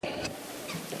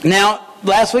Now,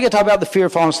 last week I talked about the fear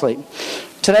of falling asleep.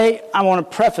 Today I want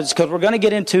to preface, because we're going to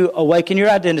get into awaken your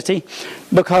identity,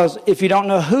 because if you don't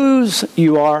know whose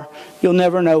you are, you'll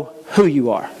never know who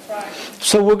you are.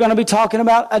 So we're going to be talking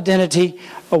about identity,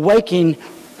 awakening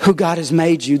who God has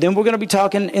made you. Then we're going to be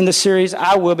talking in the series,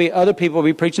 other people will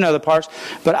be preaching other parts,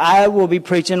 but I will be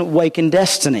preaching Awaken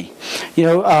Destiny.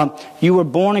 You were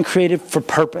born and created for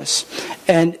purpose.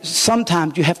 And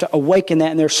sometimes you have to awaken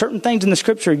that. And there are certain things in the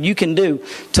Scripture you can do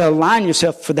to align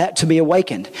yourself for that to be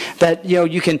awakened. That,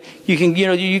 you can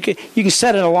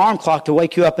set an alarm clock to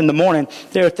wake you up in the morning.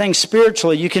 There are things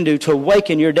spiritually you can do to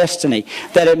awaken your destiny,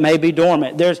 that it may be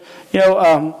dormant. There's,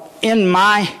 in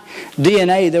my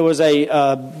DNA, there was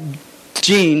a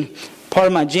gene, part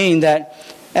of my gene, that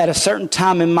at a certain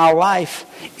time in my life,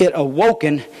 it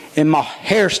awoken and my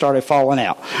hair started falling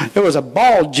out. There was a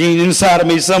bald gene inside of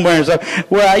me somewhere,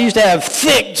 where I used to have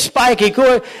thick, spiky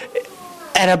cord.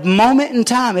 At a moment in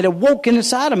time, it awoke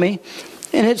inside of me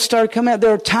and it started coming out.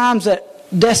 There are times that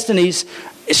destinies,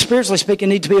 spiritually speaking,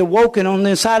 need to be awoken on the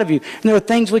inside of you. And there are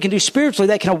things we can do spiritually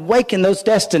that can awaken those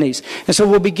destinies. And so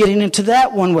we'll be getting into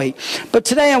that one week. But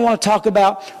today I want to talk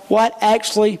about what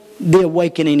actually the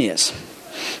awakening is.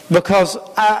 Because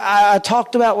I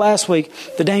talked about last week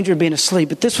the danger of being asleep.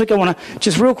 But this week I want to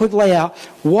just real quick lay out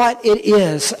what it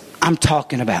is I'm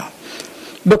talking about.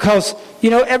 Because,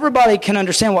 everybody can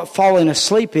understand what falling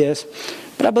asleep is.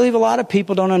 But I believe a lot of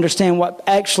people don't understand what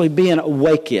actually being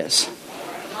awake is.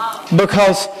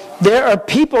 Because there are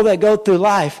people that go through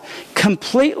life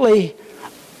completely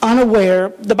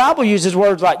unaware. The Bible uses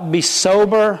words like be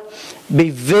sober,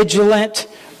 be vigilant,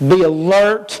 be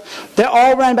alert. They're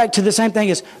all running back to the same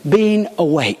thing as being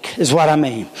awake, is what I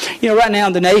mean. Right now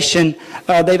in the nation,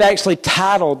 they've actually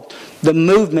titled the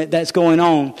movement that's going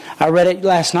on. I read it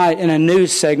last night in a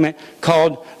news segment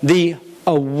called the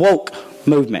Awoke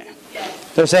Movement.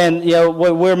 They're saying,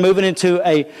 we're moving into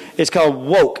it's called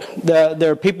woke.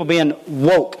 There are people being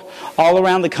woke all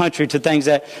around the country to things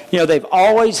that, they've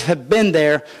always have been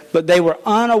there, but they were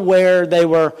unaware, they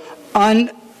were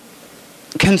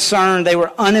unconcerned, they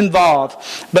were uninvolved.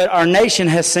 But our nation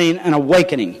has seen an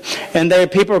awakening. And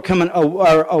people are coming,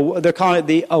 they're calling it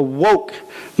the Awoke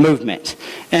Movement.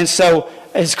 And so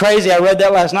it's crazy. I read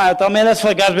that last night. I thought, man, that's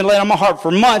what God's been laying on my heart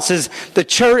for months, is the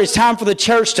church. It's time for the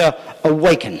church to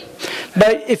awaken.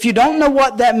 But if you don't know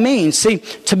what that means, see,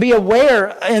 to be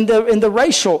aware in the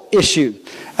racial issue,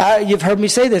 you've heard me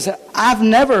say this. I've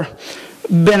never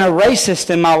been a racist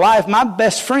in my life. My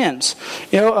best friends,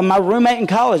 my roommate in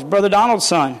college, Brother Donald's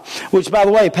son, which, by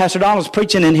the way, Pastor Donald's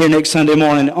preaching in here next Sunday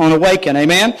morning on Awaken.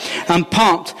 Amen? I'm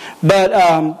pumped. But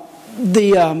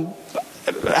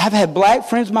I've had black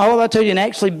friends my whole life, I tell you, and it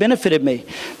actually benefited me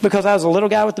because I was a little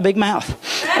guy with a big mouth.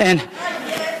 And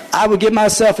I would get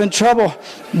myself in trouble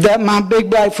that my big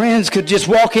black friends could just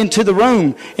walk into the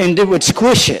room and they would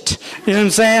squish it. You know what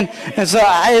I'm saying? And so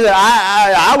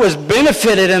I was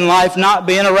benefited in life not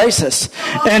being a racist.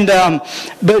 And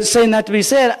but saying that to be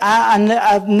said,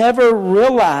 I've never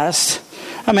realized.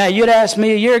 I mean, you'd asked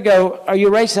me a year ago, are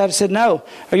you racist? I'd have said no.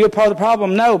 Are you a part of the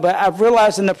problem? No. But I've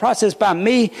realized in the process, by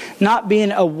me not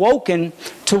being awoken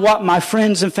to what my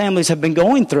friends and families have been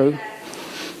going through,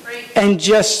 and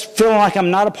just feeling like I'm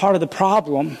not a part of the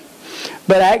problem,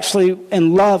 but actually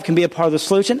in love can be a part of the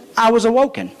solution, I was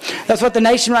awoken. That's what the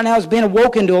nation right now is, being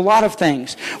awoken to a lot of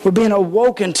things. We're being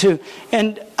awoken to,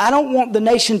 and I don't want the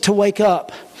nation to wake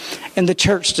up and the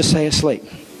church to stay asleep.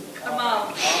 Come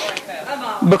on.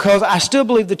 Because I still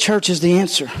believe the church is the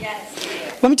answer. Yes.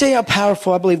 Let me tell you how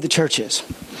powerful I believe the church is.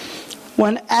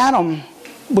 When Adam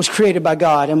was created by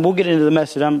God, and we'll get into the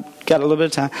message, I've got a little bit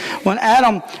of time. When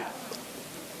Adam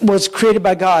was created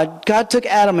by God, God took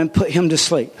Adam and put him to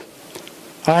sleep.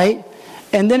 All right?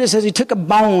 And then it says he took a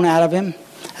bone out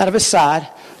of his side,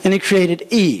 and he created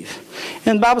Eve.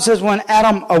 And the Bible says when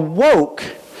Adam awoke,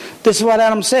 this is what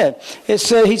Adam said. He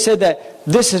said that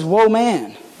this is, whoa,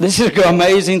 man. This is an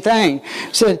amazing thing.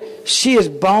 He said, she is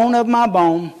bone of my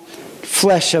bone,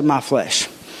 flesh of my flesh.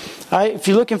 All right? If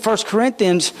you look in 1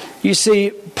 Corinthians, you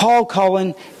see Paul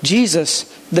calling Jesus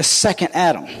the second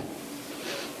Adam.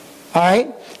 All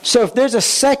right? So if there's a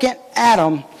second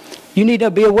Adam, you need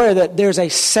to be aware that there's a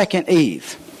second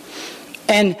Eve.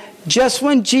 And just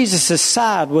when Jesus'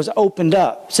 side was opened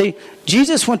up. See,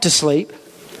 Jesus went to sleep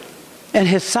and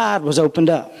his side was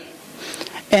opened up.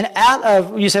 And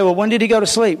you say, well, when did he go to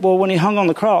sleep? Well, when he hung on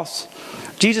the cross.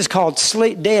 Jesus called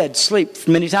sleep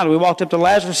many times. We walked up to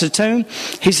Lazarus' tomb.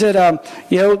 He said,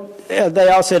 they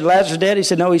all said, Lazarus is dead, he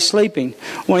said, no, he's sleeping.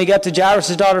 When he got to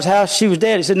Jairus' daughter's house, she was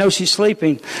dead. He said, no, she's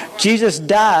sleeping. Jesus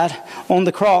died on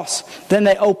the cross. Then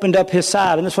they opened up his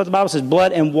side. And that's what the Bible says,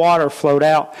 blood and water flowed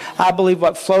out. I believe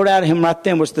what flowed out of him right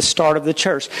then was the start of the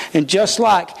church. And just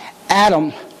like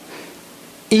Adam,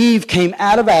 Eve came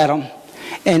out of Adam,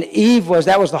 and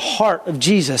that was the heart of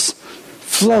Jesus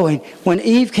flowing. When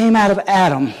Eve came out of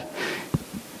Adam,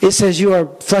 it says, you are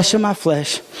flesh of my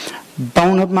flesh,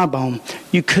 bone of my bone.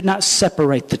 You could not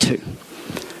separate the two.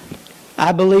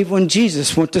 I believe when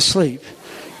Jesus went to sleep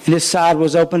and his side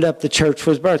was opened up, the church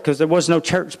was birthed, because there was no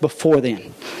church before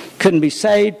then. Couldn't be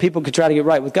saved. People could try to get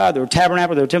right with God. There were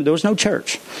tabernacle, there were temple. There was no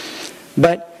church.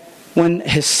 But when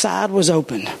his side was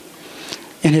opened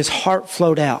and his heart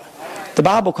flowed out, the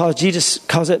Bible calls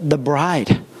it the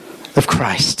bride of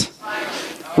Christ.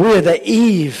 We are the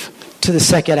Eve to the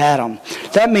second Adam.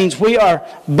 That means we are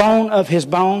bone of his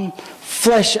bone,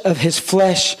 flesh of his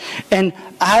flesh. And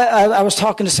I was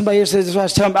talking to somebody yesterday. I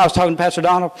was talking to Pastor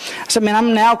Donald. I said, man,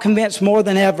 I'm now convinced more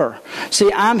than ever.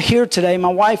 See, I'm here today.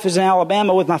 My wife is in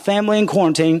Alabama with my family in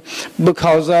quarantine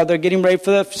because they're getting ready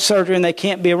for the surgery and they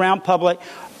can't be around public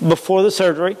before the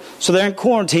surgery. So they're in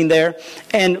quarantine there.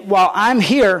 And while I'm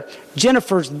here,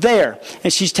 Jennifer's there.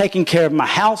 And she's taking care of my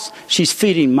house. She's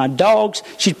feeding my dogs.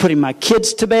 She's putting my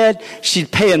kids to bed. She's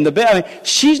paying the bill. I mean,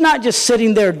 she's not just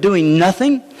sitting there doing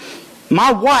nothing.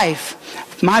 My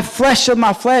wife, my flesh of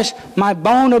my flesh, my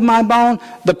bone of my bone,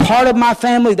 the part of my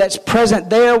family that's present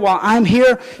there while I'm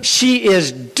here, she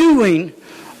is doing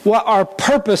what our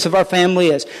purpose of our family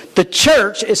is. The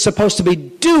church is supposed to be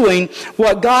doing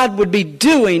what God would be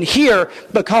doing here,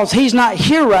 because he's not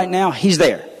here right now, he's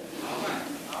there.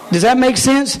 Does that make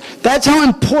sense? That's how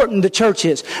important the church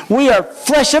is. We are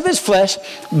flesh of his flesh,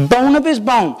 bone of his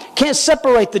bone. Can't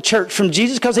separate the church from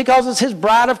Jesus because he calls us his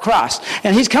bride of Christ.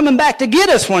 And he's coming back to get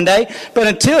us one day. But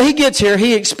until he gets here,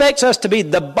 he expects us to be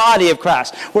the body of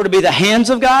Christ. We're to be the hands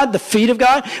of God, the feet of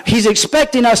God. He's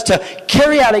expecting us to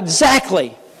carry out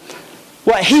exactly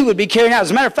what he would be carrying out.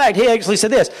 As a matter of fact, he actually said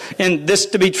this, and this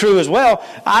to be true as well.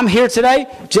 I'm here today,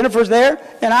 Jennifer's there,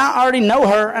 and I already know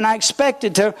her, and I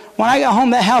expected to, when I get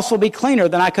home, that house will be cleaner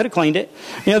than I could have cleaned it.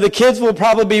 You know, the kids will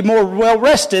probably be more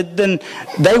well-rested than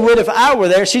they would if I were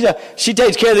there. She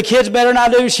takes care of the kids better than I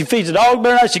do. She feeds the dog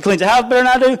better than I do. She cleans the house better than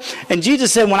I do. And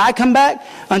Jesus said, when I come back,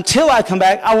 until I come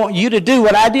back, I want you to do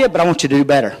what I did, but I want you to do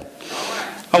better.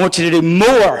 I want you to do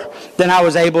more than I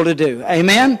was able to do.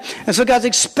 Amen? And so God's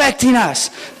expecting us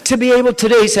to be able to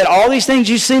do. He said, all these things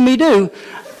you see me do,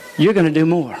 you're going to do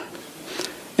more.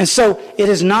 And so it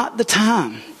is not the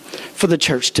time for the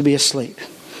church to be asleep.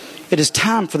 It is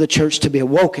time for the church to be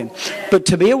awoken. But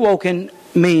to be awoken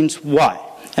means what?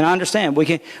 And I understand we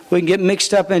can get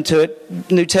mixed up into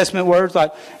it. New Testament words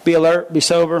like be alert, be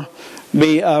sober,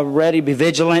 be ready, be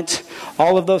vigilant.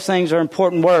 All of those things are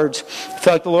important words. I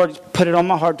feel like the Lord put it on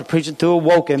my heart to preach it through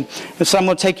awoken. And so I'm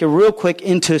going to take you real quick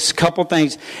into a couple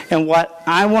things. And what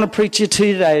I want to preach you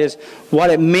to today is what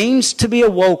it means to be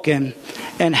awoken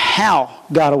and how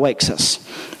God awakes us.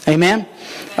 Amen?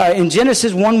 In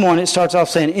Genesis 1:1, it starts off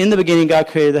saying, in the beginning God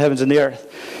created the heavens and the earth.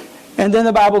 And then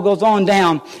the Bible goes on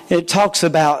down. It talks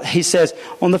about, he says,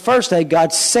 on the first day,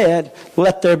 God said,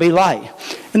 let there be light.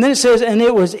 And then it says, and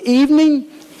it was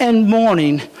evening and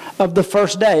morning of the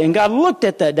first day. And God looked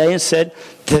at that day and said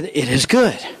that it is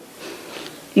good.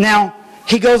 Now,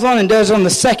 he goes on and does on the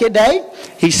second day.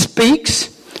 He speaks.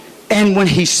 And when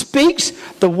he speaks,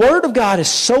 the Word of God is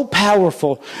so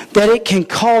powerful that it can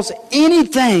cause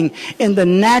anything in the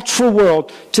natural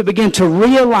world to begin to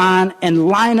realign and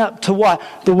line up to what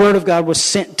the Word of God was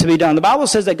sent to be done. The Bible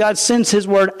says that God sends His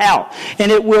Word out,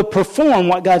 and it will perform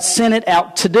what God sent it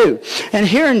out to do. And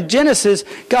here in Genesis,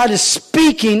 God is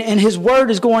speaking, and His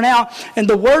Word is going out, and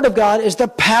the Word of God is the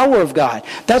power of God.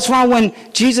 That's why when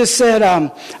Jesus said,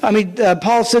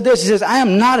 Paul said this, he says, I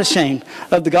am not ashamed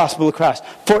of the gospel of Christ,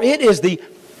 for it is the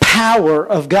power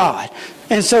of God.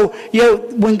 And so,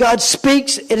 when God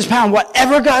speaks, it is power.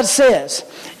 Whatever God says,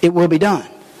 it will be done.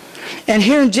 And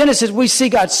here in Genesis, we see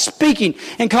God speaking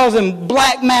and causing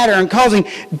black matter and causing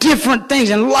different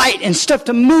things and light and stuff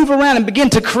to move around and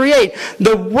begin to create.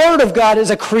 The Word of God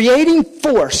is a creating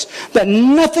force that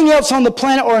nothing else on the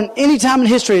planet or in any time in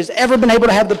history has ever been able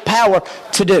to have the power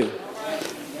to do.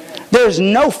 There is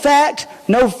no fact,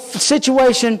 no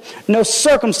situation, no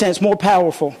circumstance more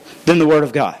powerful than the Word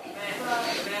of God.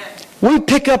 We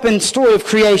pick up in the story of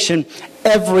creation,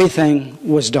 everything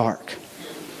was dark.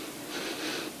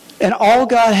 And all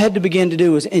God had to begin to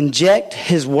do was inject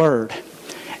His Word,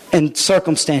 and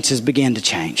circumstances began to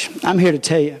change. I'm here to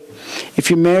tell you, if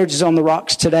your marriage is on the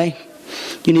rocks today,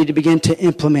 you need to begin to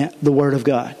implement the Word of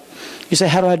God. You say,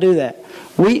 how do I do that?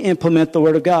 We implement the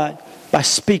Word of God by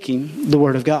speaking the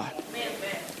Word of God.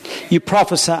 You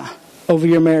prophesy over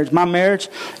your marriage. My marriage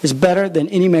is better than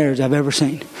any marriage I've ever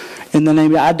seen. In the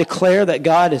name of, I declare that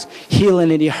God is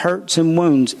healing any hurts and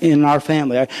wounds in our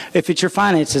family. If it's your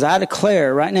finances, I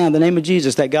declare right now in the name of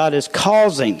Jesus that God is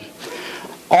causing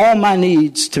all my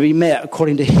needs to be met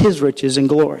according to His riches and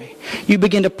glory. You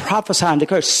begin to prophesy and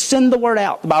declare. Send the word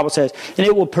out, the Bible says, and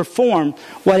it will perform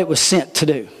what it was sent to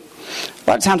do. A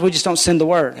lot of times we just don't send the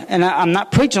word. And I'm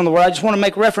not preaching on the word. I just want to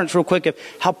make reference real quick of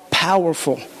how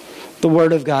powerful the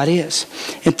Word of God is.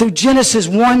 And through Genesis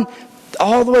 1,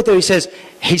 all the way through, He says,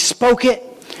 He spoke it,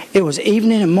 it was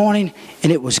evening and morning,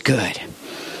 and it was good.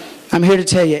 I'm here to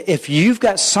tell you, if you've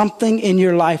got something in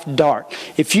your life dark,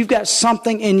 if you've got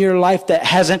something in your life that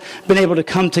hasn't been able to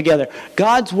come together,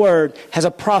 God's Word has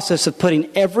a process of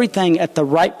putting everything at the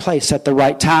right place at the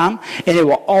right time, and it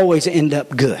will always end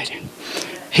up good.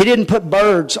 He didn't put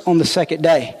birds on the second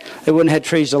day. They wouldn't have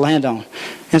trees to land on.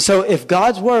 And so if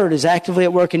God's Word is actively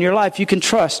at work in your life, you can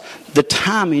trust the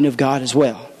timing of God as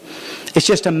well. It's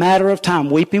just a matter of time.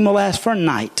 Weeping will last for a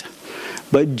night,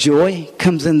 but joy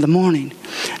comes in the morning.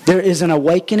 There is an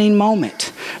awakening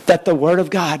moment that the Word of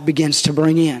God begins to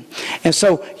bring in. And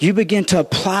so you begin to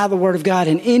apply the Word of God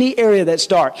in any area that's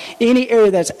dark, any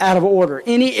area that's out of order,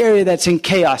 any area that's in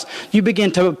chaos. You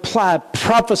begin to apply,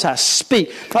 prophesy, speak.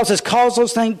 The Bible says,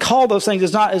 call those things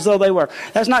as not as though they were.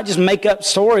 That's not just make up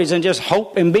stories and just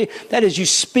hope and be. That is you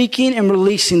speaking and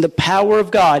releasing the power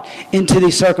of God into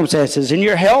these circumstances. In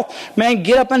your health, man,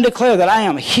 get up and declare that I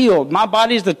am healed. My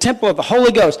body is the temple of the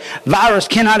Holy Ghost. Virus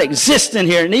cannot exist in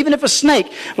here. And even if a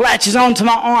snake latches onto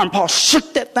my arm, Paul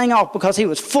shook that thing off because he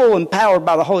was full and empowered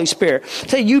by the Holy Spirit.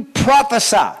 So you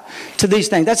prophesy to these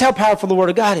things. That's how powerful the Word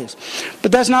of God is.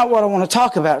 But that's not what I want to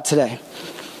talk about today.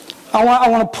 I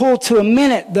want to pull to a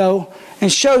minute, though,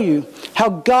 and show you how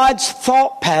God's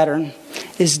thought pattern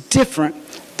is different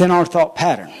than our thought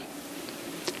pattern.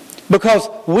 Because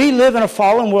we live in a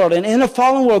fallen world, and in a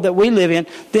fallen world that we live in,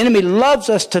 the enemy loves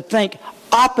us to think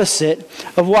opposite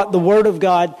of what the Word of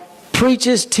God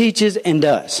preaches, teaches, and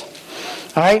does.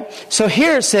 All right? So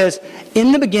here it says,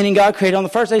 in the beginning, God created. On the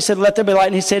first day, He said, let there be light.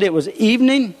 And He said it was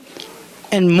evening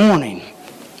and morning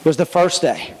was the first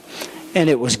day. And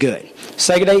it was good.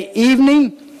 Second day,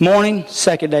 evening, morning.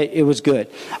 Second day, it was good.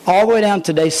 All the way down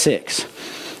to day 6.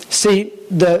 See,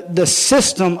 the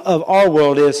system of our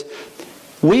world is,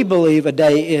 we believe a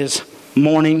day is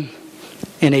morning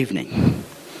and evening.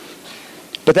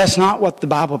 But that's not what the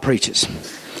Bible preaches.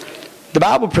 The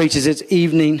Bible preaches it's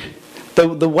evening.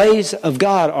 The ways of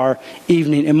God are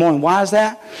evening and morning. Why is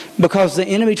that? Because the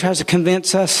enemy tries to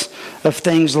convince us of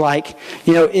things like,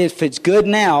 if it's good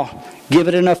now, give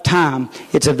it enough time,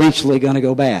 it's eventually going to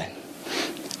go bad.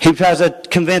 He tries to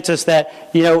convince us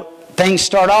that, things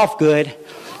start off good,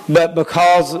 but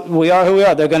because we are who we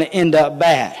are, they're going to end up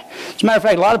bad. As a matter of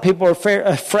fact, a lot of people are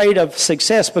afraid of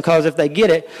success because if they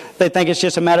get it, they think it's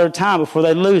just a matter of time before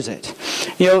they lose it.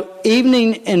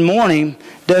 Evening and morning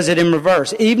does it in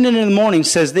reverse. Evening and the morning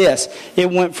says this: it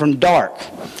went from dark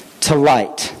to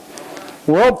light.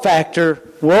 World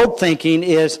thinking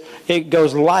is it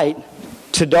goes light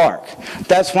to dark.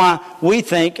 That's why we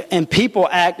think and people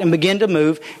act and begin to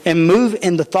move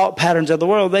in the thought patterns of the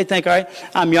world. They think, all right,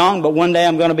 I'm young, but one day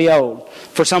I'm going to be old.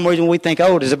 For some reason, we think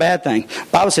old is a bad thing. The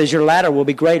Bible says your latter will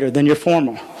be greater than your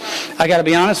former. I got to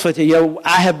be honest with you.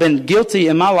 I have been guilty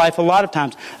in my life a lot of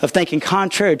times of thinking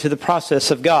contrary to the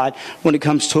process of God when it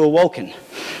comes to awoken.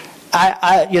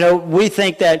 We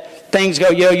think that things go,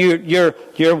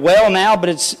 you're well now,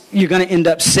 but you're going to end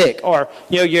up sick, or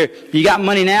you got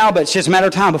money now, but it's just a matter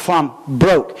of time before I'm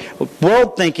broke.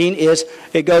 World thinking is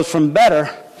it goes from better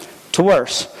to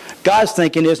worse. God's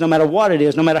thinking is no matter what it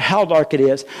is, no matter how dark it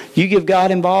is, you give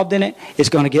God involved in it, it's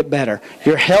going to get better.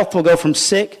 Your health will go from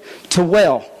sick to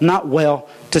well, not well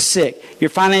to sick. Your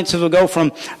finances will go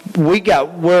from we got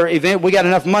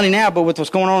enough money now, but with what's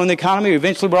going on in the economy,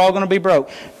 eventually we're all going to be broke.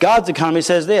 God's economy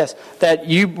says this, that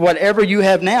whatever you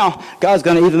have now, God's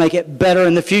going to even make it better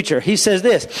in the future. He says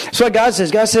this. So what God says.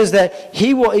 God says that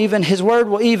He will even, His Word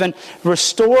will even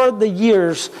restore the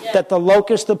years that the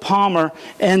locust, the palmer,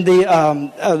 and the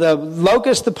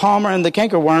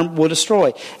cankerworm will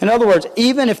destroy. In other words,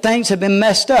 even if things have been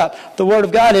messed up, the Word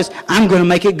of God is, I'm going to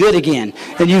make it good again.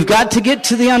 And you've got to get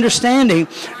to the understanding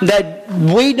that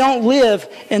we don't live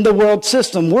in the world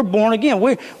system. We're born again.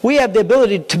 We have the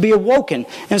ability to be awoken.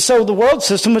 And so the world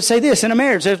system would say this in a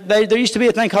marriage. There used to be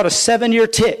a thing called a 7-year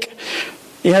tick.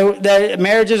 You know, the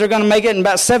marriages are going to make it in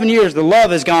about 7 years. The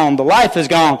love is gone. The life is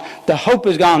gone. The hope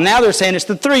is gone. Now they're saying it's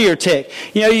the 3-year tick.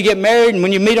 You know, you get married, and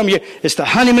when you meet them, it's the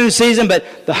honeymoon season, but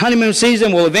the honeymoon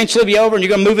season will eventually be over, and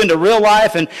you're going to move into real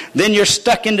life, and then you're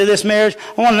stuck into this marriage.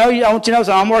 I want you to know,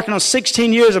 so I'm working on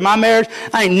 16 years of my marriage.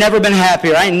 I ain't never been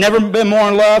happier. I ain't never been more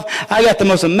in love. I got the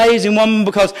most amazing woman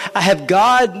because I have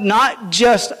God not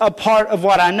just a part of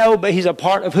what I know, but He's a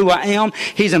part of who I am.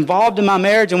 He's involved in my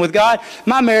marriage, and with God,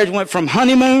 my marriage went from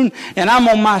honeymoon, and I'm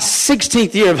on my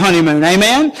 16th year of honeymoon.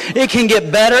 Amen? It can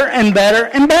get better and better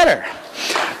and better.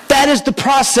 That is the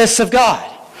process of God.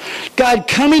 God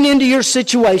coming into your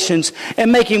situations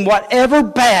and making whatever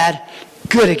bad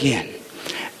good again.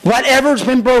 Whatever's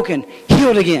been broken,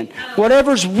 healed again.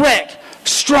 Whatever's wrecked,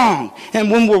 strong.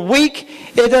 And when we're weak,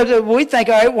 we think,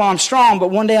 all right, well, I'm strong, but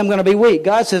one day I'm going to be weak.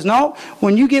 God says, no,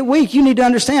 when you get weak, you need to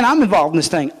understand I'm involved in this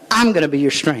thing. I'm going to be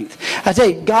your strength. I tell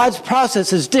you, God's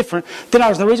process is different than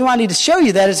ours. And the reason why I need to show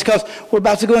you that is because we're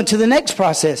about to go into the next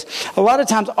process. A lot of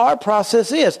times our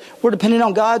process is we're depending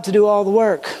on God to do all the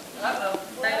work.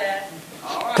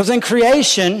 Because in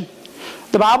creation,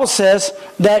 the Bible says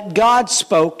that God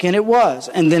spoke and it was,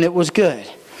 and then it was good.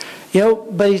 You know,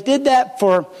 but He did that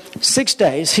for 6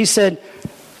 days. He said,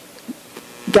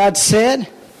 God said,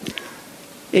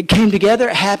 it came together,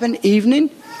 it happened,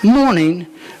 evening, morning.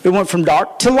 It went from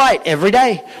dark to light every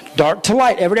day. Dark to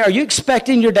light every day. Are you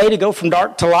expecting your day to go from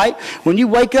dark to light? When you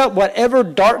wake up, whatever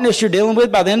darkness you're dealing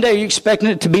with, by the end of the day, are you expecting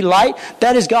it to be light?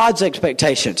 That is God's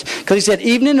expectations. Because He said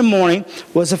evening and morning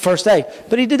was the first day.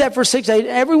 But He did that for 6 days.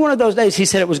 Every one of those days, He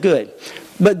said it was good.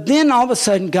 But then all of a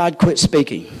sudden, God quit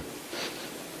speaking.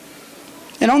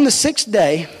 And on the 6th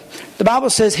day, the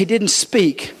Bible says He didn't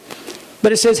speak.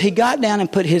 But it says He got down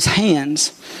and put His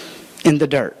hands in the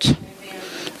dirt.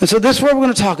 And so this is what we're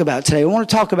going to talk about today. We want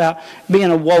to talk about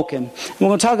being awoken. We're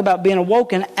going to talk about being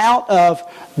awoken out of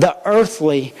the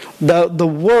earthly, the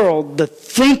world, the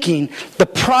thinking, the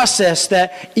process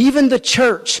that even the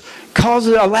church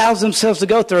allows themselves to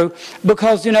go through.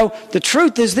 Because, you know, the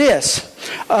truth is this.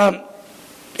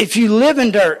 If you live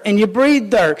in dirt and you breathe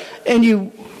dirt and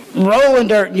you roll in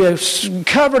dirt, you're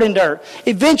covered in dirt,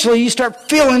 eventually you start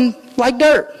feeling like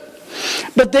dirt.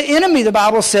 But the enemy, the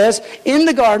Bible says, in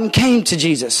the garden came to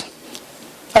Jesus,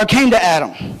 or came to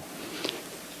Adam.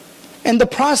 And the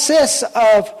process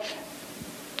of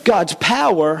God's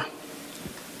power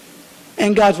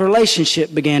and God's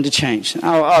relationship began to change.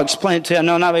 I'll explain it to you.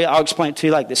 No, not really. I'll explain it to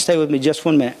you like this. Stay with me just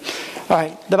 1 minute. All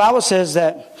right. The Bible says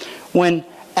that when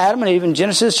Adam and Eve, in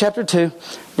Genesis chapter 2,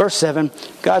 verse 7,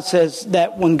 God says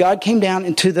that when God came down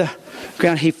into the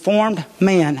ground, He formed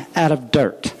man out of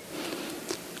dirt.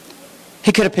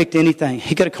 He could have picked anything.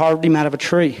 He could have carved him out of a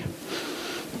tree.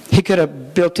 He could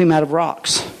have built him out of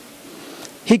rocks.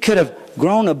 He could have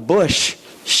grown a bush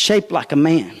shaped like a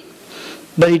man.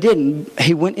 But He didn't.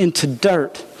 He went into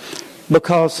dirt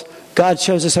because God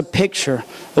shows us a picture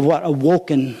of what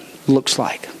awoken looks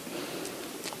like.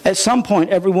 At some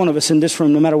point, every one of us in this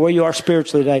room, no matter where you are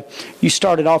spiritually today, you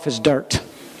started off as dirt.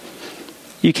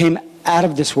 You came out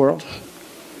of this world.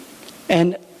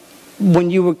 And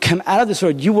when you came out of this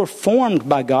world, you were formed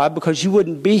by God because you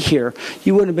wouldn't be here.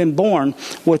 You wouldn't have been born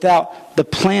without the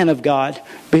plan of God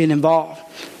being involved.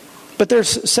 But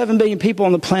there's 7 billion people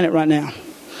on the planet right now.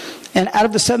 And out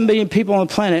of the 7 billion people on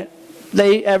the planet,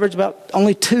 they average about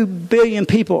only 2 billion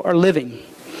people are living.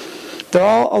 They're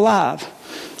all alive.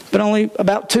 But only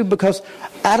about 2, because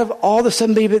out of all the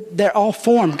 7 billion, they're all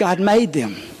formed. God made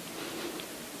them.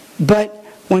 But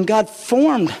when God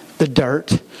formed the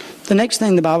dirt, the next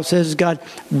thing the Bible says is God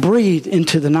breathed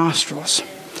into the nostrils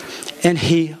and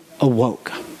He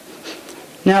awoke.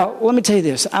 Now, let me tell you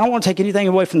this. I don't want to take anything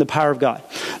away from the power of God.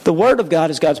 The Word of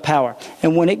God is God's power.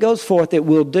 And when it goes forth, it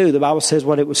will do. The Bible says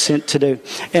what it was sent to do.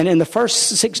 And in the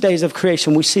first 6 days of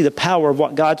creation, we see the power of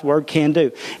what God's Word can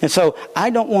do. And so I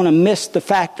don't want to miss the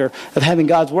factor of having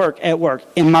God's work at work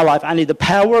in my life. I need the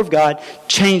power of God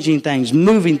changing things,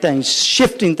 moving things,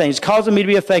 shifting things, causing me to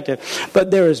be effective.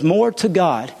 But there is more to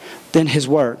God than His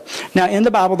Word. Now in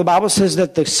the Bible says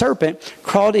that the serpent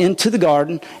crawled into the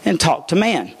garden and talked to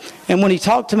man. And when he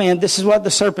talked to man, this is what the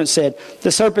serpent said.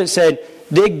 The serpent said,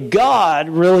 did God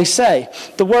really say?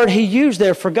 The word he used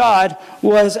there for God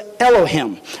was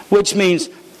Elohim, which means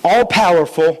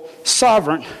all-powerful,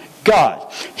 sovereign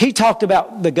God. He talked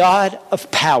about the God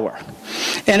of power.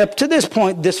 And up to this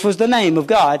point, this was the name of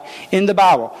God in the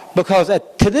Bible. Because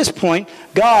to this point,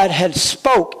 God had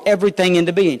spoke everything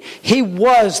into being. He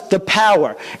was the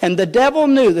power. And the devil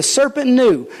knew, the serpent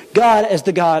knew God as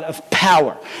the God of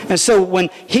power. And so when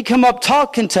he come up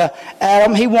talking to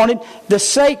Adam,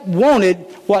 Satan wanted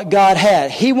what God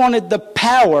had. He wanted the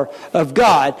power of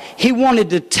God. He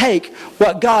wanted to take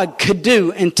what God could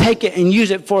do and take it and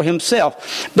use it for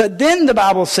himself. But then the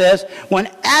Bible says, when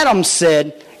Adam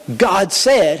said, God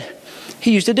said,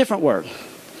 he used a different word.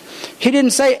 He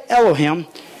didn't say Elohim.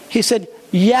 He said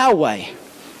Yahweh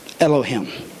Elohim,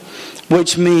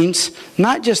 which means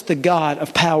not just the God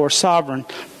of power, sovereign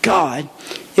God.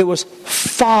 It was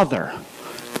Father,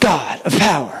 God of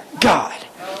power, God.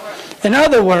 In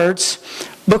other words,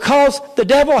 because the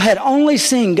devil had only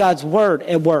seen God's word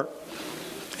at work,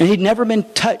 and he'd never been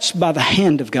touched by the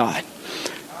hand of God.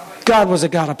 God was a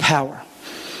God of power.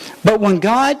 But when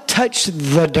God touched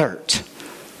the dirt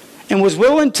and was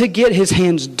willing to get his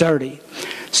hands dirty,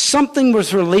 something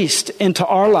was released into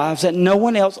our lives that no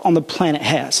one else on the planet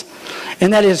has.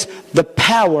 And that is the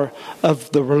power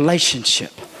of the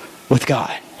relationship with God.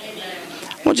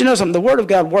 I want you to know something. The Word of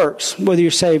God works whether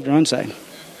you're saved or unsaved.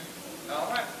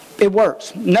 It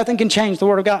works. Nothing can change the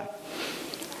Word of God.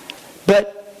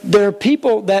 But there are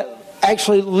people that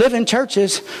actually live in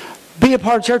churches, be a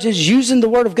part of churches, using the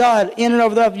Word of God in and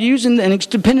over the using and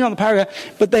depending on the power of God,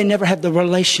 but they never have the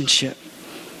relationship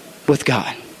with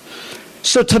God.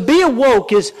 So to be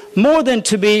awoke is more than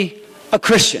to be a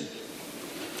Christian.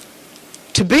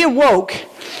 To be awoke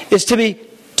is to be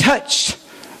touched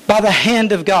by the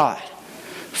hand of God,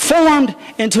 formed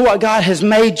into what God has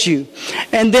made you,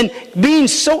 and then being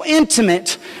so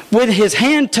intimate with his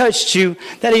hand touched you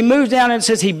that he moves down and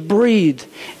says he breathed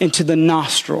into the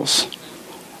nostrils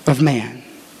of man.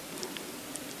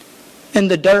 And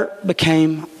the dirt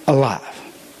became alive.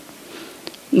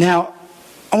 Now,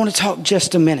 I want to talk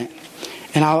just a minute,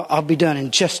 and I'll be done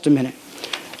in just a minute.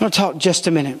 I want to talk just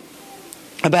a minute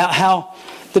about how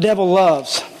the devil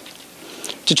loves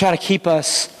to try to keep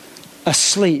us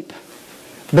asleep,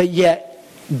 but yet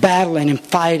battling and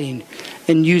fighting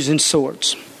and using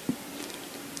swords.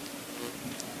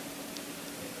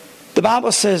 The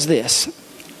Bible says this,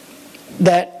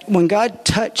 that when God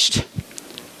touched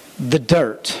the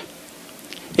dirt,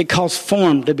 it caused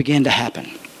form to begin to happen.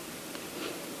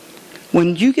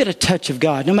 When you get a touch of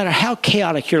God, no matter how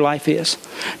chaotic your life is,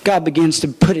 God begins to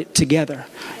put it together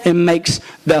and makes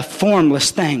the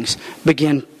formless things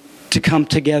begin to come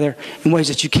together in ways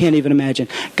that you can't even imagine.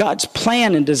 God's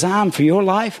plan and design for your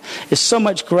life is so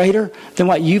much greater than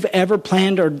what you've ever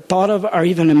planned or thought of or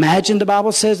even imagined, the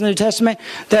Bible says in the New Testament,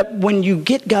 that when you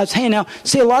get God's hand. Now,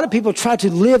 see, a lot of people try to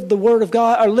live the Word of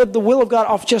God or live the will of God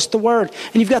off just the Word.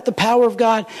 And you've got the power of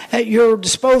God at your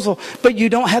disposal, but you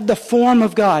don't have the form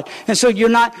of God. And so you're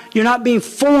not being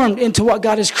formed into what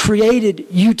God has created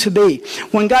you to be.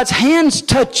 When God's hands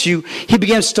touch you, He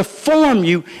begins to form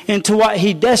you into what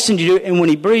He destined you to do, and when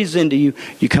He breathes into you,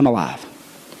 you come alive.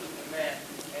 Amen.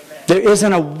 There is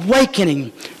an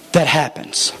awakening that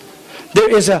happens.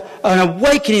 There is an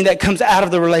awakening that comes out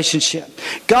of the relationship.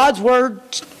 God's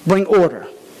words bring order.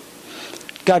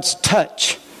 God's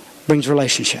touch brings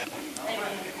relationship.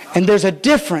 And there's a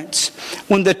difference.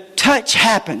 When the touch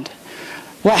happened,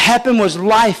 what happened was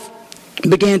life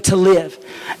began to live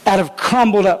out of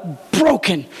crumbled up,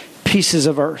 broken pieces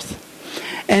of earth.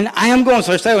 And I am going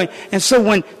so stay away. And so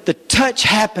when the touch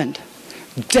happened,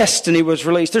 destiny was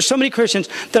released. There's so many Christians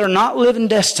that are not living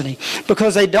destiny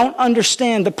because they don't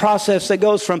understand the process that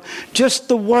goes from just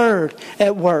the word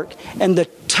at work and the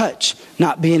touch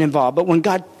not being involved. But when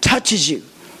God touches you,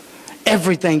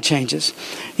 everything changes.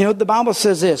 You know, the Bible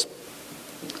says this,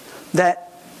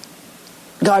 that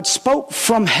God spoke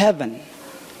from heaven,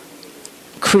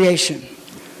 creation,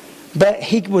 but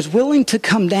He was willing to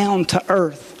come down to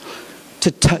earth to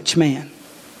touch man.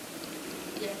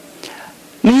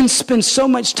 Men spend so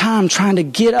much time trying to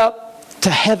get up to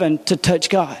heaven to touch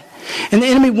God. And the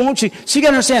enemy wants you. So you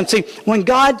got to understand, see, when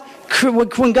God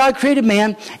created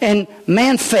man and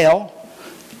man fell,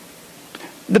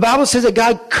 the Bible says that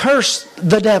God cursed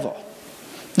the devil.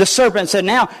 The serpent said,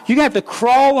 now you're going to have to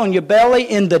crawl on your belly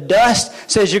in the dust.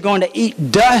 Says you're going to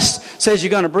eat dust. Says you're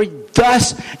going to breathe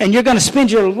dust. And you're going to spend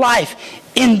your life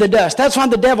in the dust. That's why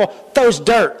the devil throws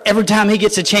dirt every time he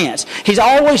gets a chance. He's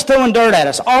always throwing dirt at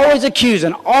us. Always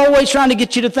accusing. Always trying to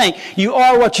get you to think you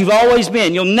are what you've always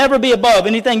been. You'll never be above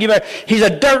anything you've ever. He's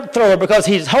a dirt thrower because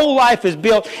his whole life is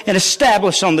built and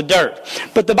established on the dirt.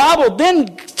 But the Bible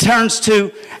then turns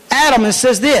to Adam and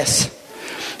says this.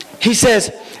 He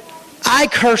says, I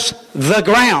curse the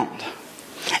ground.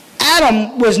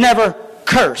 Adam was never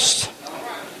cursed.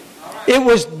 It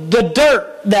was the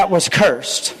dirt that was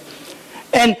cursed.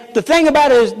 And the thing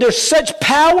about it is there's such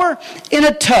power in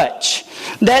a touch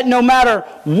that no matter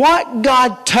what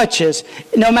God touches,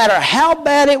 no matter how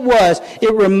bad it was,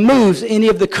 it removes any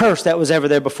of the curse that was ever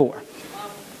there before.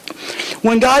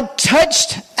 When God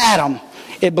touched Adam,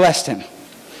 it blessed him.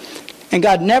 And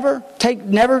God never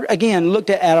again looked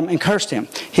at Adam and cursed him.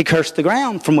 He cursed the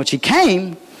ground from which he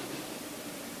came,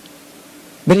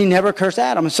 but he never cursed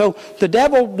Adam. And so the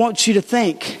devil wants you to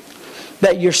think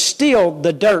that you're still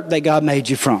the dirt that God made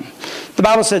you from. The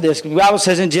Bible said this. The Bible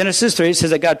says in Genesis 3, it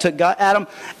says that God took Adam,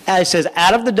 and it says,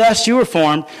 out of the dust you were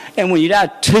formed, and when you die,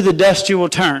 to the dust you will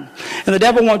turn. And the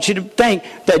devil wants you to think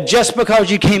that just because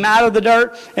you came out of the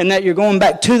dirt and that you're going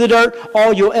back to the dirt,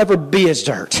 all you'll ever be is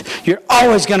dirt. You're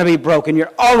always going to be broken.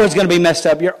 You're always going to be messed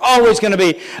up. You're always going to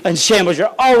be in shambles.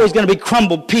 You're always going to be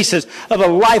crumbled pieces of a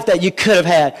life that you could have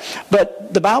had.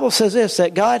 But the Bible says this,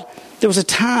 that God, there was a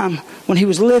time when he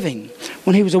was living,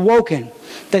 when he was awoken,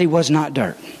 that he was not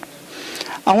dirt.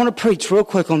 I want to preach real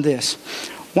quick on this.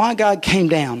 Why God came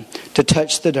down to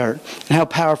touch the dirt and how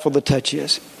powerful the touch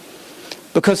is.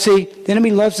 Because see, the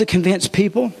enemy loves to convince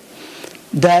people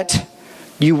that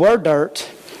you were dirt.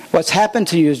 What's happened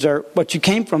to you is dirt. What you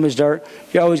came from is dirt.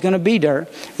 You're always going to be dirt.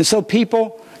 And so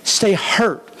people stay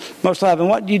hurt most of the time. And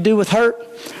what do you do with hurt?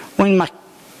 When my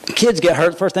kids get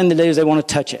hurt, the first thing they do is they want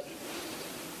to touch it.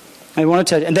 They want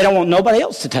to touch it. And they don't want nobody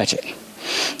else to touch it.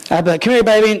 I'd be like, come here,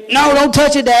 baby. No, don't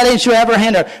touch it, Daddy. And she'll have her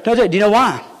hand up. Don't touch it. Do you know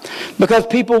why? Because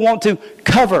people want to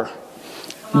cover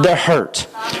the hurt.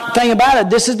 Thing about it,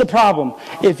 this is the problem.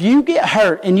 If you get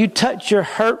hurt and you touch your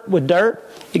hurt with dirt,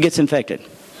 it gets infected.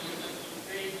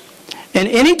 And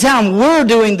anytime we're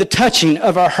doing the touching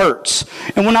of our hurts,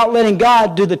 and we're not letting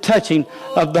God do the touching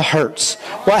of the hurts,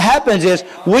 what happens is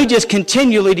we just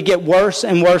continually to get worse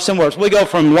and worse and worse. We go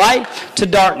from light to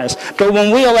darkness. But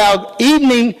when we allow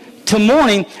evening to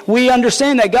morning, we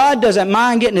understand that God doesn't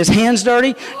mind getting his hands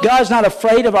dirty. God's not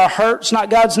afraid of our hurts.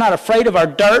 God's not afraid of our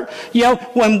dirt. You know,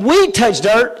 when we touch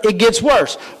dirt, it gets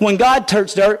worse. When God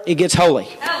touches dirt, it gets holy.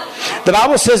 The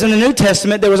Bible says in the New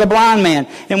Testament there was a blind man.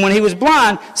 And when he was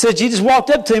blind, it says Jesus walked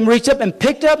up to him, reached up and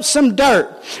picked up some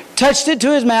dirt, touched it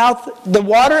to his mouth. The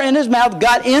water in his mouth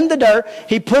got in the dirt.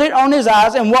 He put it on his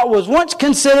eyes. And what was once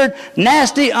considered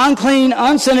nasty, unclean,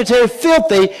 unsanitary,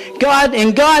 filthy,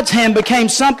 in God's hand became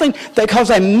something that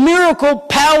caused a miracle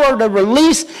power to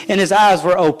release, and his eyes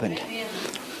were opened.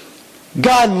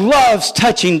 God loves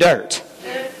touching dirt.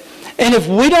 And if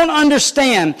we don't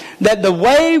understand that the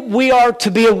way we are to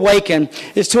be awakened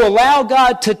is to allow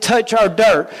God to touch our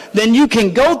dirt, then you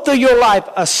can go through your life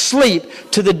asleep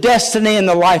to the destiny and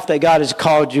the life that God has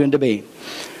called you into be.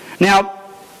 Now,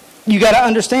 you got to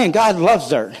understand, God loves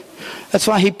dirt. That's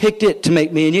why he picked it to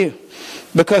make me and you.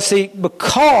 Because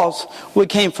we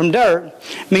came from dirt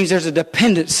means there's a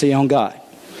dependency on God.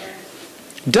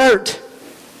 Dirt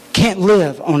can't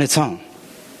live on its own.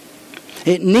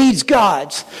 It needs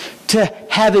God's to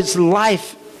have its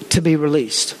life to be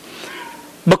released.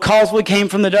 Because we came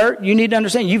from the dirt, you need to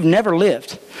understand you've never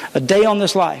lived a day on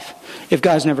this life if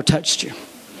God's never touched you.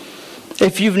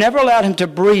 If you've never allowed him to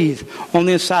breathe on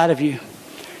the inside of you,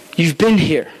 you've been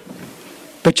here,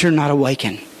 but you're not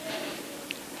awakened.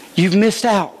 You've missed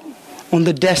out on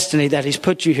the destiny that he's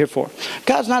put you here for.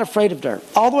 God's not afraid of dirt.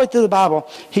 All the way through the Bible,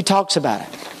 he talks about it.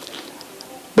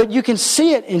 But you can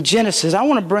see it in Genesis. I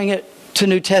want to bring it to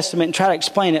New Testament and try to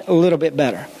explain it a little bit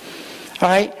better. All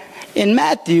right? In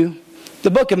Matthew,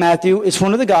 the book of Matthew, it's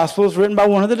one of the Gospels written by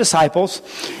one of the disciples.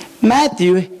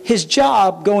 Matthew, his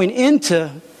job going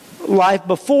into life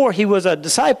before he was a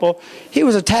disciple, he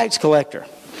was a tax collector.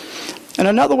 And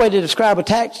another way to describe a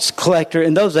tax collector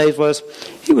in those days was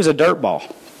he was a dirtball.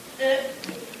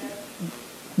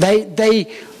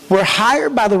 They were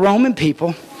hired by the Roman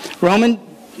people, Roman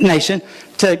nation,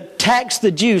 to tax the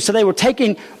Jews. So they were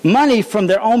taking money from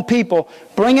their own people,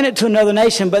 bringing it to another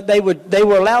nation, but they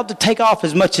were allowed to take off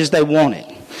as much as they wanted.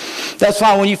 That's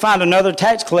why when you find another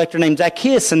tax collector named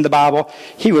Zacchaeus in the Bible,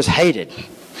 he was hated.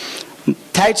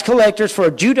 Tax collectors, for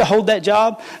a Jew to hold that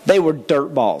job, they were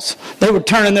dirtballs. They were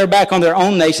turning their back on their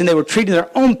own nation. They were treating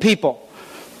their own people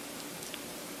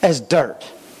as dirt.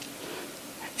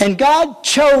 And God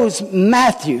chose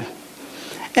Matthew.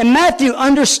 And Matthew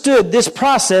understood this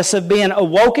process of being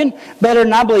awoken better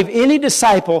than I believe any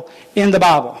disciple in the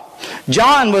Bible.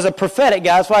 John was a prophetic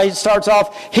guy. That's why he starts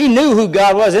off, he knew who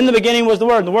God was. In the beginning was the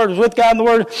Word. The Word was with God, and the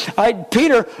Word.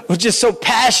 Peter was just so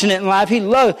passionate in life. He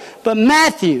loved. But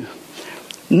Matthew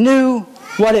knew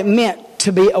what it meant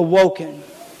to be awoken.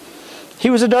 He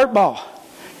was a dirtball.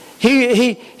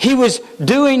 He was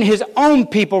doing his own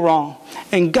people wrong.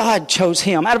 And God chose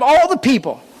him. Out of all the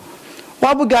people,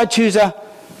 Why would God choose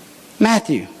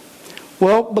Matthew?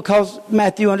 Well, because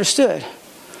Matthew understood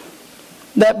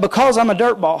that because I'm a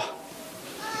dirtball,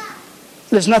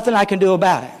 there's nothing I can do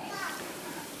about it.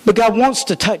 But God wants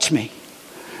to touch me.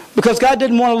 Because God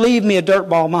didn't want to leave me a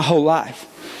dirtball my whole life.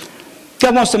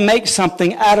 God wants to make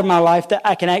something out of my life that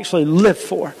I can actually live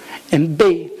for and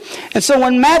be. And so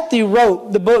when Matthew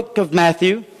wrote the book of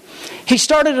Matthew, he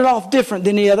started it off different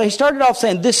than the other. He started off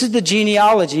saying, this is the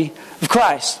genealogy of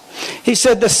Christ. He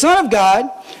said, the Son of God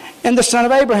and the son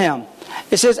of Abraham.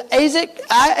 It says,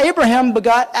 Abraham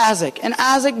begot Isaac, and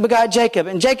Isaac begot Jacob,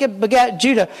 and Jacob begot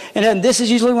Judah. And then this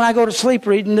is usually when I go to sleep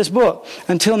reading this book,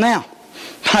 until now.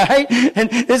 All right? And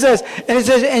it says,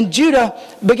 and Judah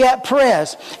begat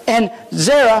Perez, and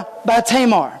Zerah by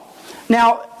Tamar.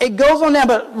 Now, it goes on down,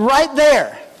 but right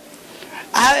there,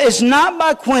 it's not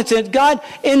by coincidence. God,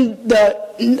 in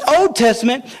the Old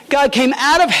Testament, God came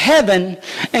out of heaven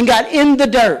and got in the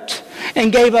dirt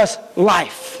and gave us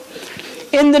life.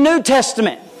 In the New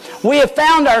Testament, we have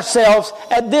found ourselves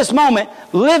at this moment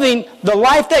living the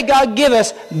life that God gave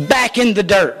us back in the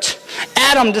dirt.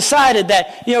 Adam decided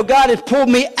that, God has pulled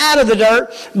me out of the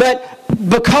dirt, but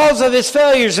because of his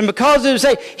failures and because of his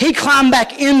faith, he climbed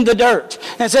back in the dirt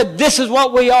and said, this is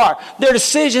what we are. Their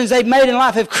decisions they've made in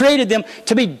life have created them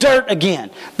to be dirt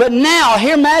again. But now,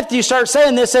 here Matthew starts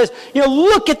saying this, says,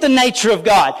 look at the nature of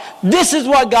God. This is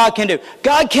what God can do.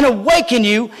 God can awaken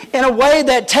you in a way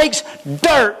that takes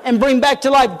dirt and bring back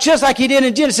to life, just like he did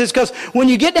in Genesis. Because when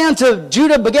you get down to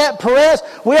Judah begat Perez,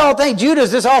 we all think Judah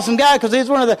is this awesome guy because he's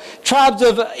one of the tribes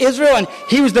of Israel and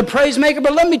he was the praise maker.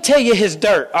 But let me tell you his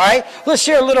dirt, all right? Let's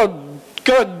share a little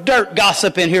dirt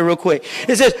gossip in here real quick.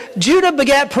 It says, Judah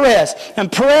begat Perez,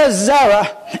 and Perez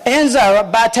Zerah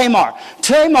by Tamar.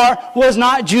 Tamar was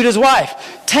not Judah's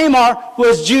wife. Tamar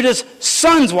was Judah's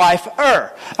son's wife, All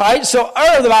right, so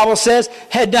the Bible says,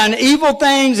 had done evil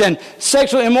things and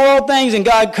sexually immoral things, and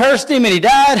God cursed him, and he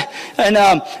died. And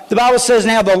the Bible says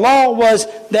now the law was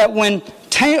that when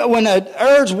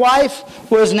Er's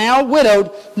wife was now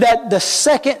widowed, that the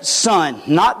second son,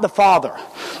 not the father,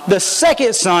 the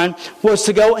second son was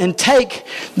to go and take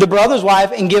the brother's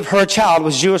wife and give her a child. It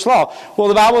was Jewish law. Well,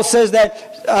 the Bible says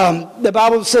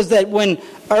that when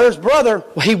Er's brother,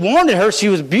 he wanted her, she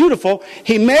was beautiful,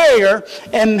 he married her,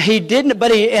 and he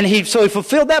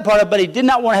fulfilled that part of it, but he did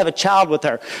not want to have a child with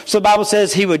her. So the Bible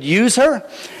says he would use her,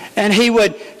 and he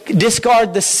would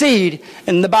discard the seed,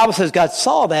 and the Bible says God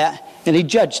saw that, and he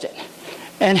judged it.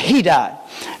 And he died.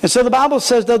 And so the Bible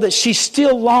says, though, that she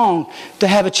still longed to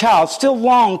have a child, still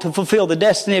longed to fulfill the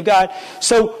destiny of God.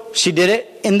 So she did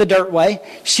it in the dirt way.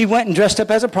 She went and dressed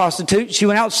up as a prostitute. She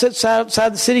went outside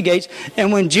the city gates.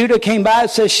 And when Judah came by, it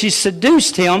says she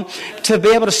seduced him to be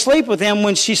able to sleep with him.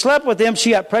 When she slept with him,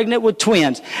 she got pregnant with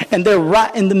twins. And they're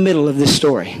right in the middle of this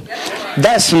story.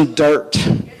 That's some dirt.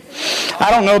 I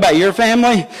don't know about your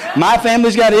family. My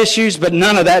family's got issues, but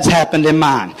none of that's happened in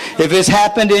mine. If it's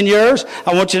happened in yours,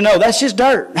 I want you to know that's just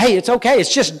dirt. Hey, it's okay.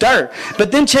 It's just dirt.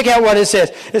 But then check out what it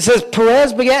says. It says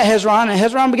Perez begat Hezron, and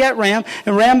Hezron begat Ram,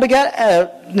 and Ram begat...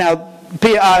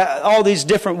 all these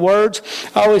different words.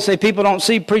 I always say people don't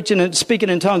see preaching and speaking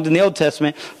in tongues in the Old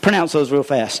Testament. Pronounce those real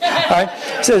fast. All right.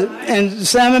 It says, and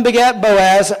Salmon begat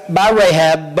Boaz by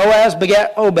Rahab. Boaz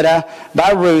begat Obadiah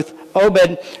by Ruth.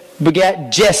 Obed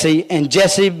begat Jesse, and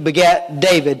Jesse begat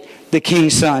David, the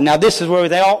king's son. Now this is where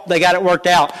they got it worked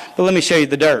out. But let me show you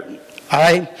the dirt. All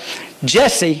right.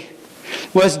 Jesse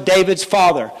was David's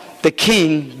father. The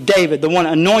king, David, the one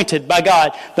anointed by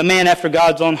God, the man after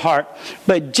God's own heart.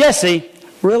 But Jesse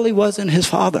really wasn't his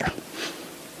father.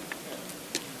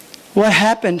 What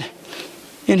happened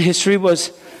in history was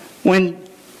when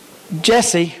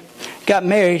Jesse got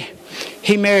married,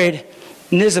 he married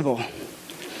Nizabel.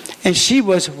 And she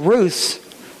was Ruth's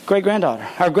granddaughter.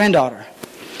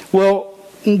 Well,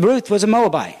 Ruth was a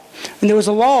Moabite. And there was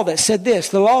a law that said this.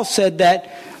 The law said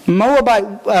that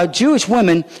Moabite Jewish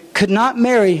women could not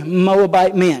marry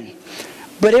Moabite men.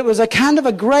 But it was a kind of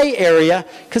a gray area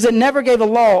because it never gave a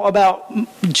law about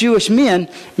Jewish men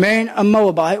marrying a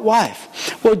Moabite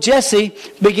wife. Well, Jesse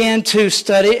began to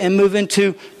study and move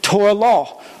into Torah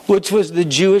law, which was the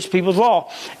Jewish people's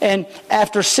law. And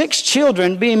after 6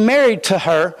 children being married to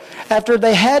her, after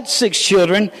they had 6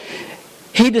 children,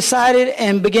 he decided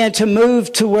and began to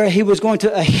move to where he was going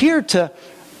to adhere to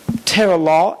Torah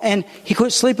law, and he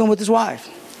quit sleeping with his wife.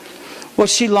 Well,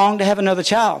 she longed to have another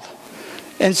child.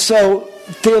 And so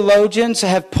theologians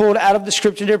have pulled out of the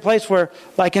scripture their place where,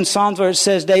 like in Psalms where it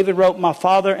says, David wrote, my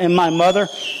father and my mother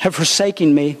have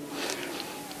forsaken me.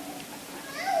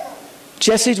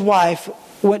 Jesse's wife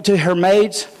went to her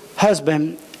maid's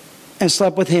husband and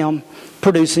slept with him,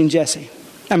 producing Jesse.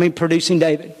 producing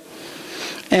David.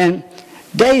 And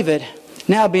David,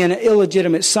 now being an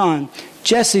illegitimate son,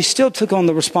 Jesse still took on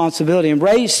the responsibility and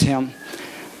raised him,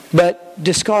 but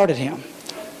discarded him.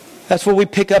 That's what we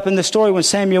pick up in the story when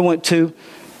Samuel went to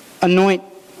anoint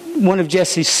one of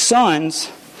Jesse's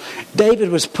sons. David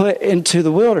was put into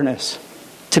the wilderness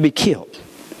to be killed,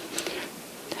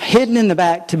 hidden in the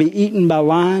back to be eaten by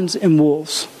lions and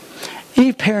wolves.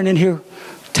 Any parent in here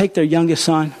take their youngest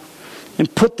son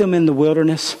and put them in the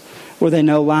wilderness where they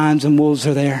know lions and wolves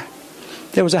are there?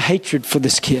 There was a hatred for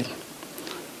this kid.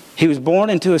 He was born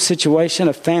into a situation,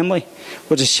 a family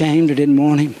was ashamed or didn't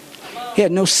want him. He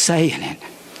had no say in it.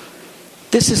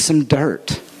 This is some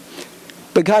dirt.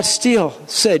 But God still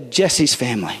said, Jesse's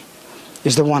family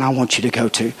is the one I want you to go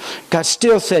to. God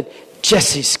still said,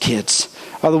 Jesse's kids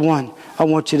are the one I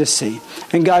want you to see.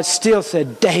 And God still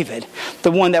said, David,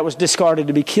 the one that was discarded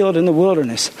to be killed in the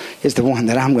wilderness, is the one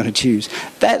that I'm going to choose.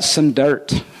 That's some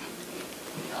dirt.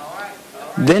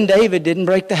 Then David didn't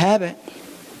break the habit.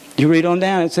 You read on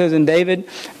down, it says, and David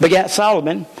begat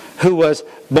Solomon, who was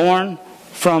born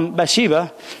from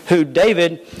Bathsheba, who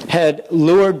David had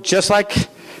lured just like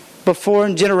before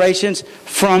in generations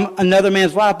from another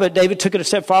man's wife. But David took it a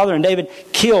step farther, and David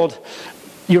killed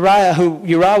Uriah,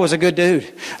 Uriah was a good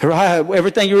dude. Uriah,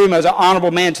 everything you read, was an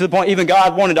honorable man to the point even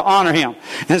God wanted to honor him.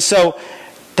 And so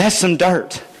that's some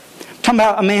dirt. I'm talking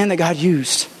about a man that God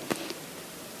used.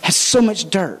 Has so much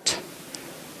dirt.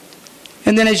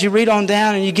 And then as you read on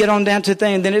down and you get on down to the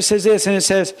thing, and then it says this, and it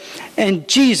says, and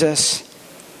Jesus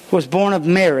was born of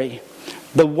Mary,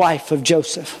 the wife of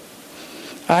Joseph.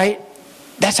 All right?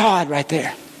 That's odd right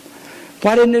there.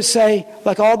 Why didn't it say,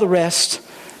 like all the rest,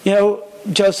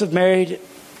 Joseph married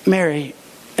Mary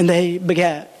and they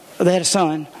had a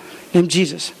son named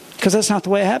Jesus? Because that's not the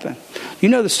way it happened. You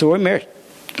know the story.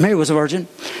 Mary was a virgin.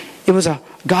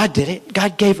 God did it.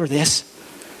 God gave her this.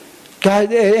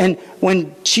 God, and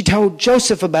when she told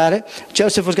Joseph about it,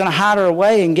 Joseph was going to hide her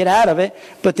away and get out of it.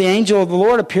 But the angel of the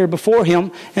Lord appeared before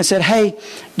him and said, hey,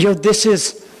 this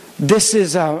is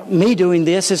me doing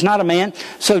this. It's not a man.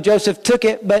 So Joseph took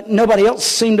it, but nobody else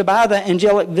seemed to buy the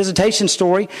angelic visitation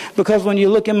story, because when you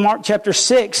look in Mark chapter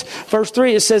 6, verse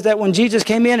 3, it says that when Jesus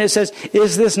came in, it says,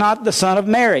 is this not the son of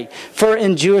Mary? For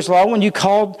in Jewish law, when you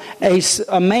called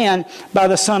a man by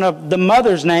the son of the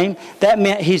mother's name, that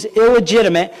meant he's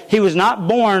illegitimate. He was not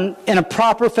born in a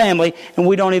proper family, and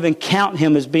we don't even count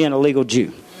him as being a legal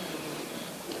Jew.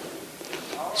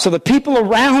 So the people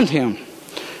around him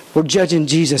we're judging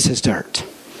Jesus as dirt.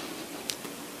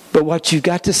 But what you've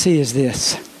got to see is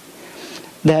this,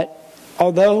 that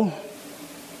although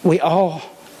we all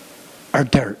are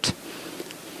dirt,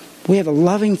 we have a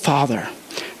loving Father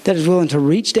that is willing to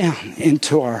reach down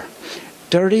into our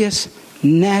dirtiest,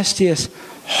 nastiest,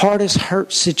 hardest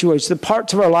hurt situations, the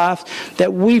parts of our life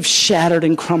that we've shattered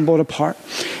and crumbled apart.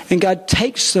 And God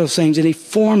takes those things and He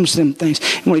forms them things.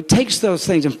 And when He takes those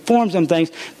things and forms them things,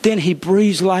 then He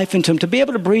breathes life into them. To be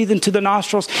able to breathe into the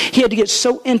nostrils, He had to get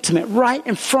so intimate right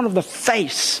in front of the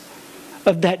face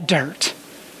of that dirt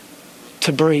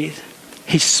to breathe.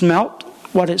 He smelt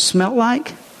what it smelt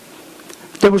like.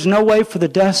 There was no way for the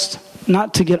dust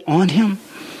not to get on Him.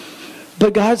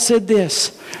 But God said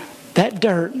this, that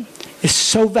dirt is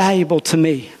so valuable to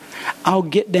me. I'll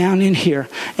get down in here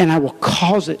and I will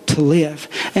cause it to live,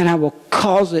 and I will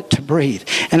cause it to breathe,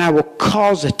 and I will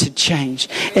cause it to change,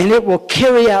 and it will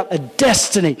carry out a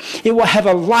destiny. It will have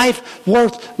a life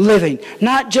worth living,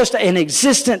 not just an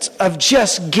existence of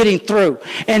just getting through.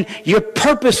 And your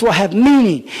purpose will have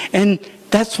meaning. And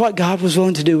that's what God was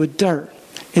willing to do with dirt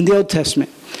in the Old Testament.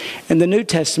 In the New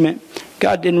Testament,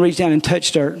 God didn't reach down and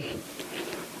touch dirt.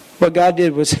 What God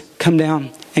did was come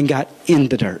down and got in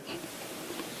the dirt.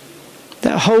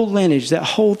 That whole lineage, that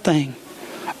whole thing,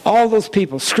 all those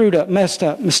people screwed up, messed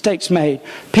up, mistakes made,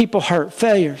 people hurt,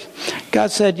 failures.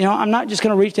 God said, I'm not just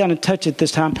going to reach down and touch it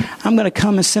this time. I'm going to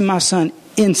come and send my Son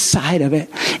inside of it.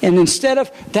 And instead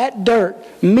of that dirt,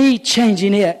 me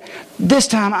changing it, this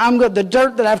time the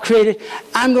dirt that I've created,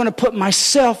 I'm going to put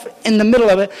myself in the middle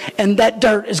of it, and that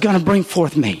dirt is going to bring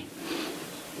forth me.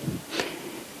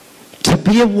 To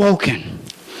be awoken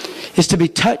is to be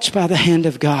touched by the hand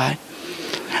of God.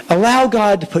 Allow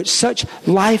God to put such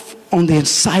life on the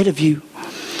inside of you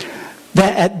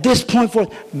that at this point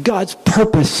forth, God's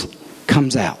purpose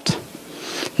comes out.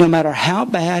 No matter how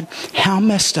bad, how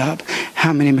messed up,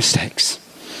 how many mistakes.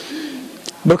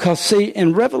 Because see,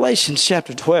 in Revelation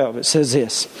chapter 12, it says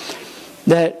this,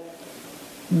 that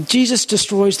Jesus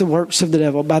destroys the works of the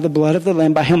devil by the blood of the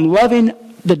Lamb, by Him loving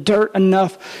the dirt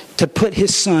enough to put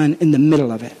His Son in the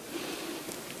middle of it.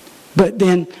 But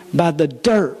then by the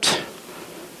dirt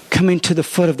coming to the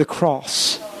foot of the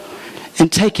cross,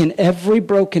 and taking every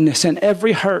brokenness and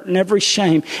every hurt and every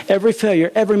shame, every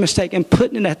failure, every mistake, and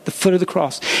putting it at the foot of the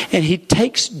cross. And he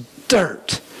takes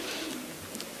dirt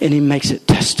and he makes it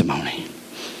testimony.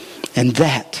 And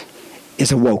that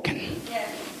is awoken.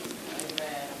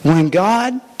 When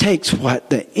God takes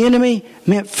what the enemy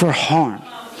meant for harm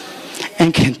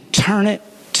and can turn it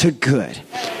to good,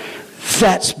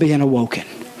 that's being awoken.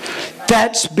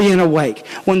 That's being awake.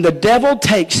 When the devil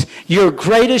takes your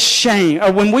greatest shame,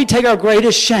 or when we take our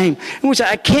greatest shame, and we say,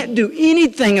 I can't do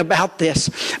anything about this,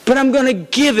 but I'm going to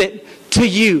give it to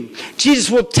you.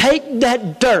 Jesus will take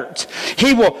that dirt.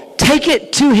 He will take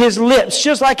it to his lips,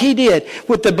 just like he did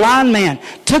with the blind man.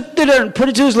 Took the dirt and put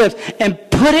it to his lips and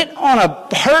put it on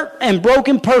a hurt and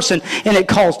broken person, and it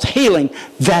caused healing.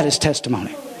 That is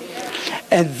testimony.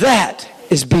 And that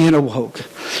is being awoke.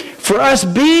 For us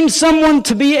being someone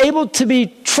to be able to be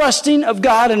trusting of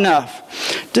God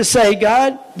enough to say,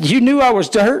 God, you knew I was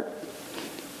dirt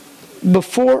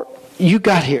before you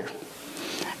got here.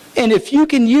 And if you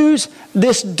can use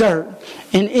this dirt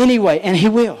in any way, and he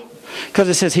will, because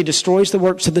it says he destroys the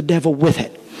works of the devil with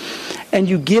it, and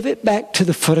you give it back to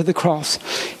the foot of the cross,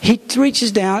 he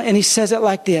reaches down and he says it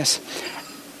like this: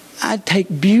 I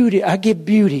give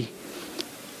beauty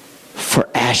for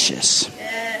ashes.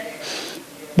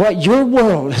 What your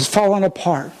world has fallen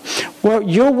apart, what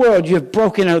your world you have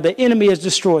broken or the enemy has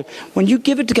destroyed, when you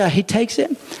give it to God, he takes it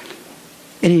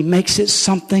and he makes it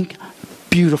something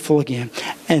beautiful again.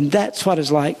 And that's what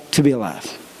it's like to be alive.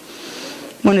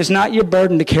 When it's not your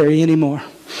burden to carry anymore.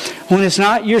 When it's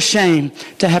not your shame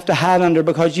to have to hide under,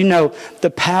 because you know the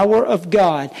power of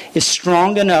God is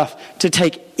strong enough to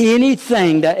take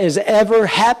anything that has ever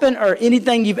happened or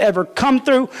anything you've ever come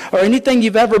through or anything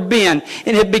you've ever been,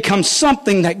 and it becomes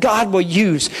something that God will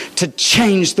use to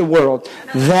change the world.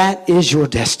 That is your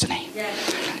destiny.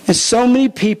 And so many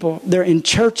people, they're in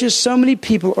churches, so many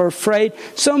people are afraid,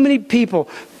 so many people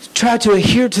try to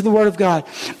adhere to the Word of God,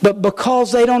 but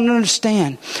because they don't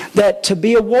understand that to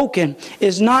be awoken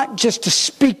is not just to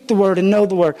speak the Word and know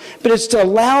the Word, but it's to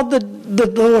allow the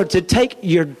Lord to take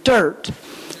your dirt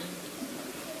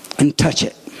and touch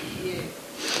it.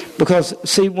 Because,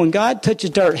 see, when God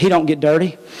touches dirt, he don't get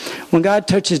dirty. When God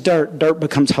touches dirt, dirt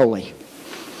becomes holy.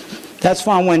 That's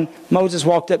why when Moses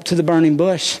walked up to the burning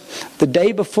bush, the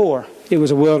day before, it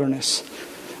was a wilderness.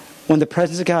 When the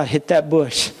presence of God hit that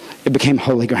bush, it became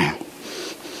holy ground.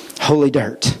 Holy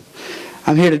dirt.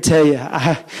 I'm here to tell you,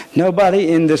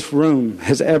 nobody in this room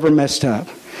has ever messed up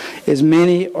as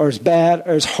many or as bad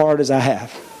or as hard as I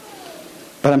have.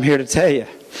 But I'm here to tell you,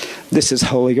 this is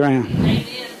holy ground.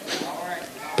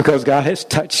 Because God has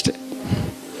touched it.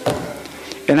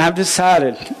 And I've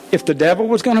decided if the devil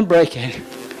was going to break it,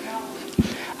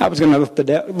 I was going to let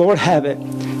the Lord have it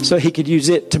so he could use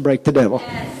it to break the devil.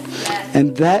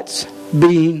 And that's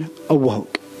being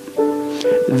awoke.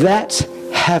 That's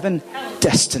having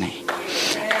destiny.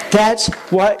 That's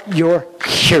what you're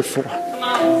here for.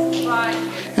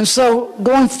 And so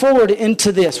going forward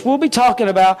into this, we'll be talking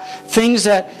about things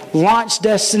that launch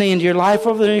destiny into your life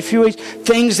over the next few weeks.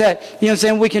 Things that,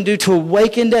 we can do to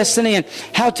awaken destiny and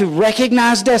how to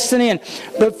recognize destiny.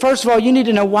 But first of all, you need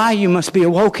to know why you must be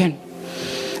awoken.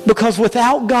 Because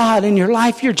without God in your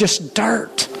life, you're just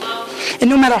dirt. And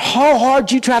no matter how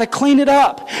hard you try to clean it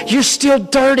up, you're still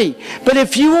dirty. But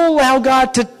if you will allow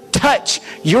God to touch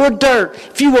your dirt,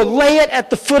 if you will lay it at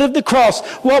the foot of the cross,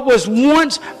 what was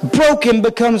once broken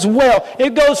becomes well.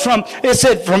 It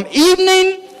said from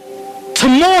evening to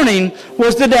morning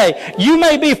was the day. You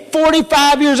may be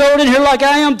 45 years old in here like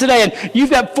I am today, and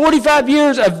you've got 45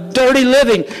 years of dirty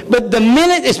living. But the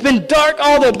minute it's been dark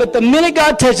all day, but the minute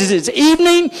God touches it, it's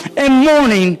evening and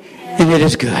morning, and it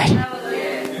is good.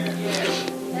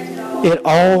 It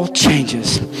all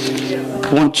changes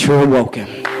once you're awoken.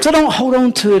 So don't hold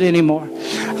on to it anymore.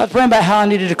 I was praying about how I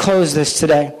needed to close this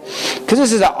today, because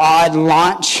this is an odd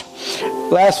launch.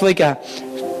 Last week I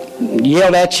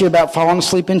yelled at you about falling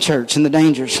asleep in church and the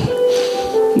dangers.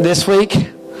 This week,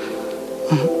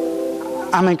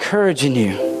 I'm encouraging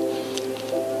you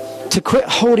to quit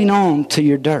holding on to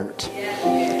your dirt.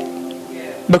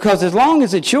 Because as long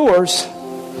as it's yours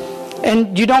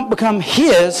and you don't become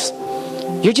his,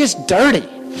 you're just dirty.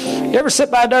 You ever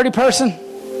sit by a dirty person?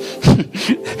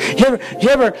 you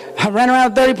ever run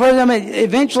around with a dirty person? I mean,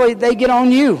 eventually they get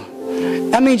on you.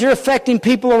 That means you're affecting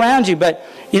people around you. But,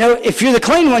 if you're the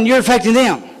clean one, you're affecting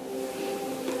them.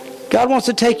 God wants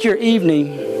to take your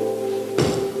evening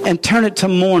and turn it to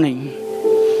morning.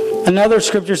 Another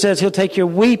scripture says he'll take your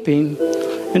weeping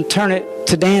and turn it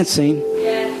to dancing.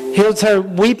 He'll say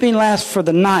weeping lasts for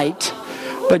the night,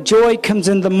 but joy comes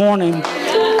in the morning.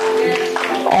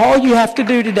 All you have to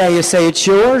do today is say it's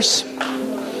yours.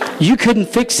 You couldn't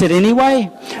fix it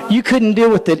anyway. You couldn't deal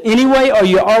with it anyway, or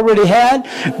you already had.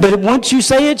 But once you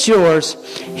say it's yours,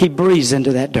 he breathes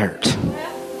into that dirt.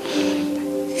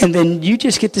 And then you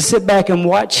just get to sit back and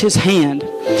watch his hand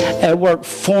at work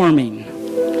forming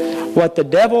what the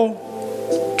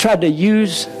devil tried to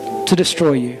use to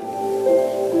destroy you.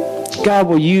 God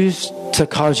will use to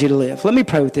cause you to live. Let me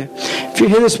pray with you. If you're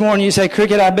here this morning, you say,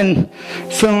 Cricket, I've been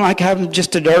feeling like I'm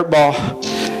just a dirt ball.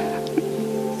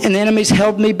 And the enemy's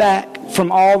held me back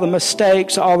from all the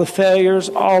mistakes, all the failures,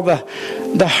 all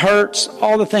the hurts,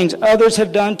 all the things others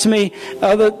have done to me,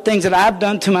 other things that I've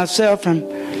done to myself.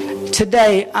 And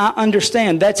today, I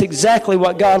understand that's exactly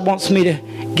what God wants me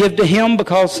to give to him,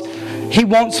 because he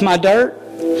wants my dirt.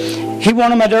 He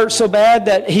wanted my dirt so bad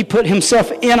that he put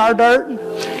himself in our dirt.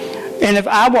 And if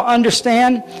I will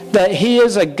understand that he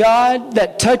is a God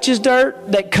that touches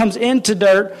dirt, that comes into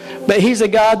dirt, but he's a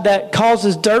God that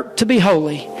causes dirt to be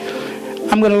holy,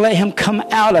 I'm going to let him come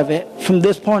out of it from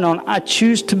this point on. I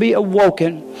choose to be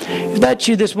awoken. If that's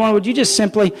you this morning, would you just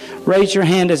simply raise your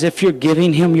hand as if you're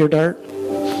giving him your dirt?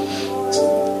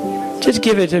 Just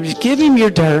give it to him. Just give him your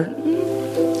dirt.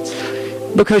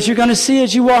 Because you're going to see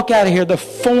as you walk out of here, the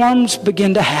forms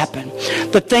begin to happen.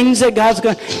 The things that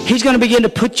he's going to begin to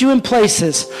put you in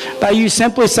places by you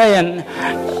simply saying,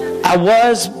 I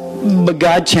was, but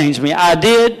God changed me. I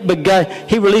did, but God,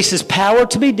 he releases power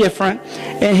to be different,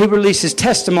 and he releases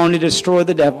testimony to destroy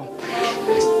the devil.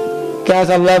 Guys,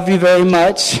 I love you very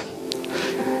much.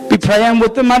 Be praying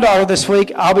with my daughter this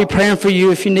week. I'll be praying for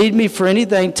you. If you need me for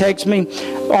anything, text me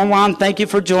online. Thank you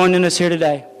for joining us here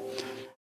today.